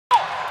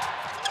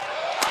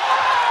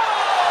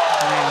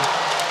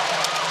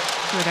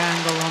Good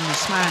angle on the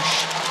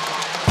smash.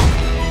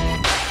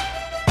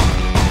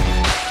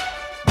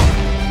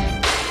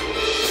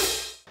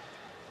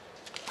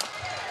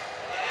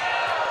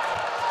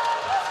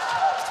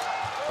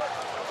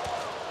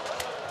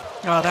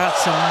 Oh,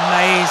 that's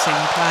amazing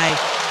play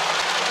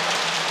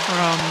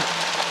from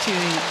Teo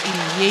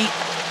Ee Yi.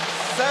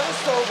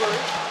 Service over,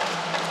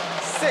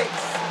 6.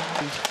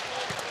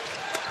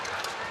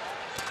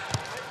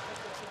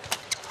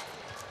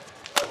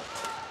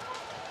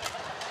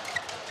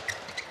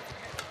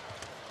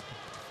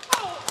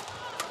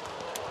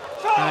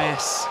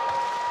 Yes.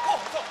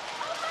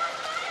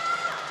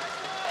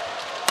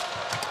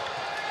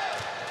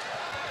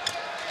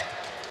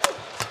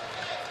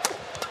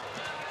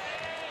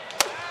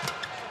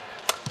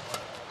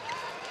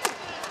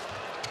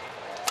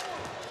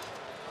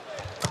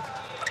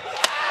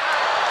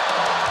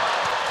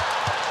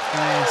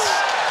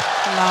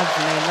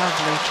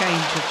 Lovely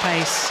change of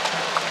pace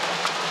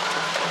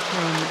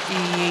from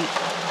Yi.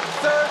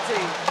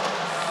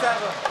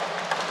 37.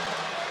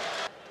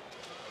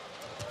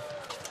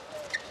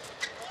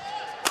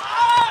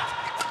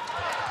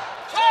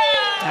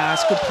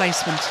 It's good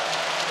placement.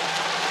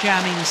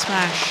 Jamming the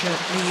smash at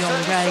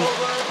Yong Dae.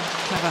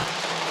 Clever.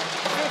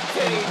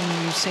 Ong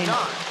Yew Sin.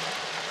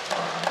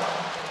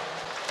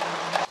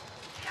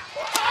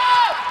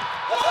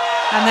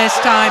 And this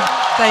time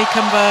they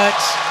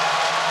convert.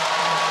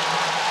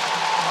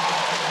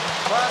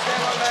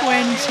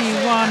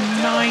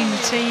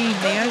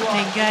 21-19, the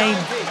opening game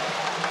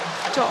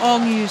to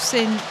Ong Yew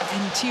Sin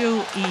and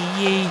Teo Ee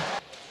Yi.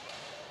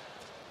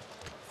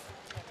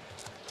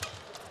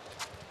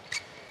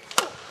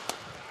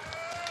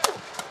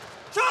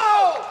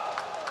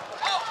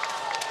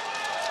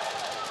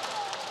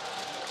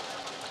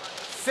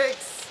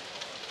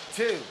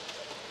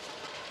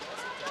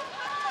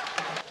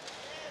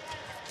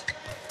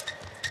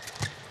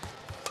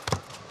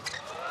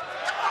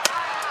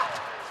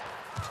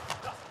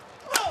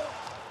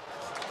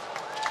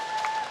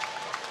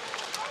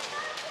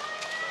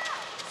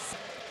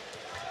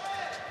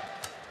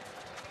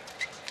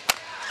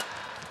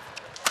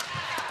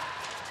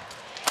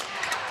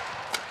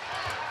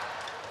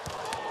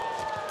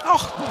 Oh,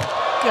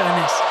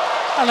 goodness.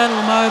 A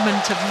little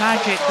moment of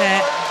magic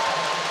there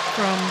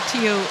from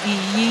Teo Ee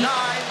Yi. 9-15.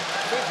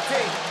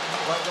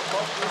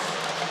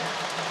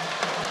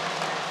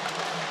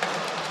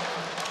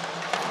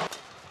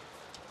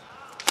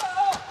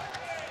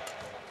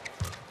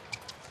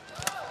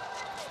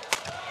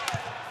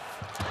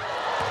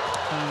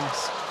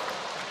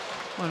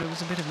 Well, it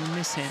was a bit of a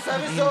miss hit, but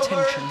the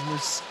intention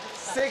was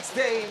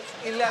 16-11.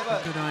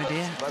 a good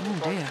idea. Oh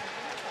dear.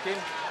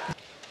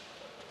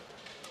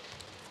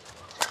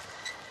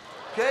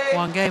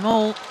 One game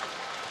all.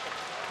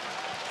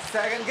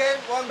 Second game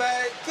won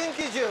by Gi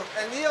Jung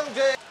and Yong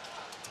Dae.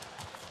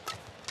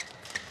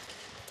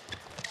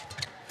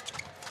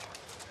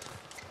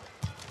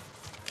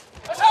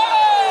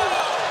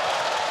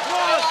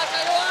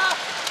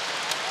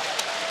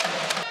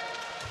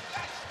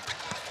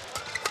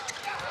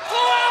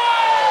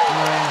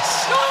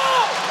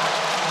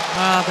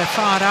 They're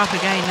fired up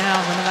again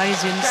now, the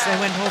Malaysians. They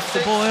went off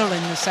the boil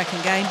in the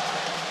second game.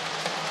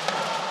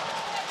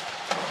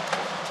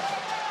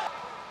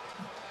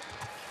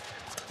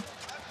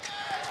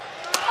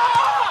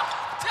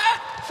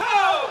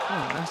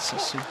 Oh, that's a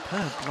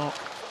superb block.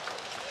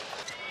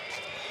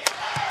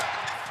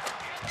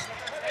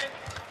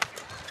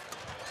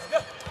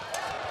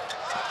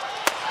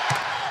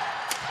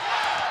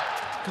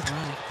 Good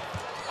rally.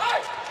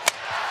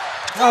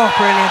 Oh,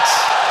 brilliant.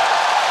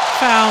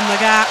 Found the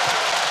gap.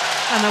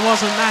 And there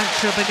wasn't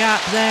much of a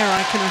gap there,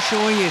 I can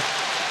assure you.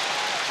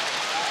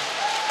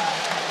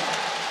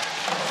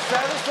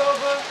 Service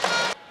over.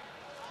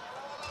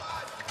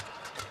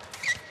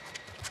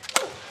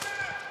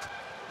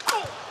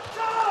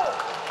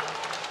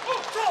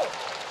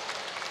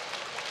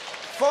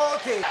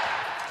 40.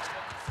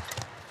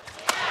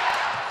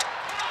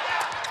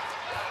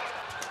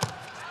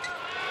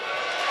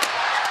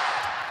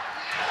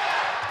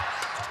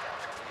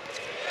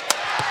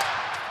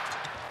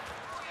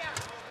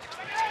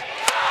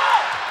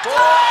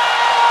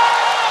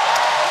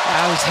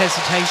 There was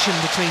hesitation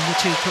between the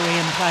two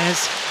Korean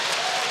players.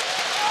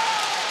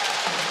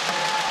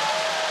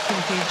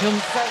 Gi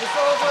Jung.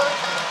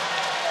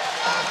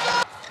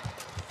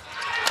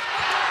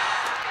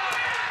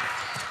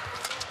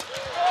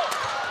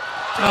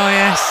 Oh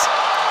yes,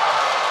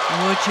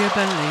 would you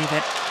believe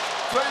it?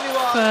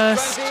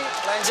 First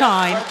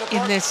time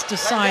in this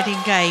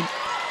deciding game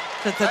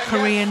that the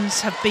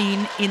Koreans have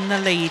been in the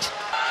lead.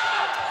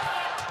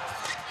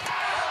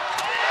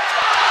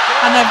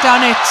 And they've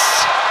done it.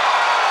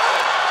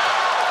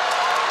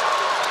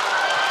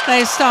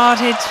 They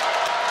started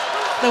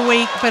the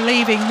week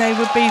believing they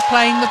would be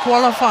playing the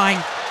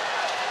qualifying,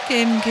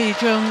 Gi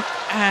Jung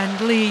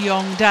and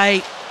Yong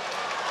Dae,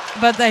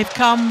 but they've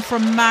come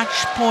from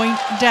match point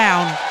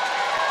down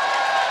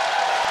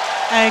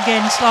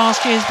against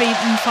last year's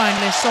beaten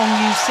finalists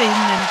Ong Yew Sin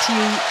and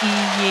Teo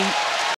Ee Yi.